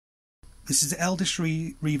This is the Elddis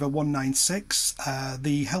Riva 196,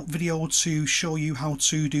 the help video to show you how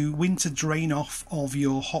to do winter drain off of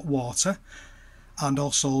your hot water and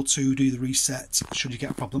also to do the reset should you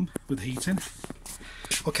get a problem with the heating.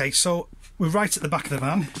 Okay, so we're right at the back of the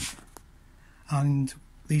van and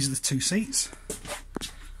these are the two seats.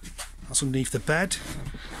 That's underneath the bed,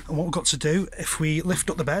 and what we've got to do, if we lift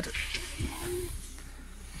up the bed,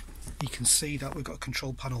 you can see that we've got a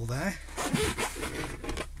control panel there.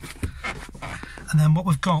 And then what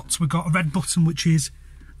we've got a red button which is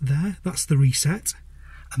there, that's the reset.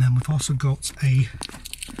 And then we've also got a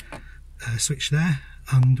switch there.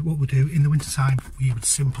 And what we'll do in the winter time, we would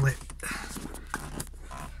simply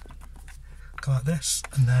go like this,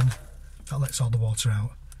 and then that lets all the water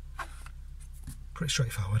out. Pretty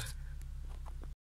straightforward.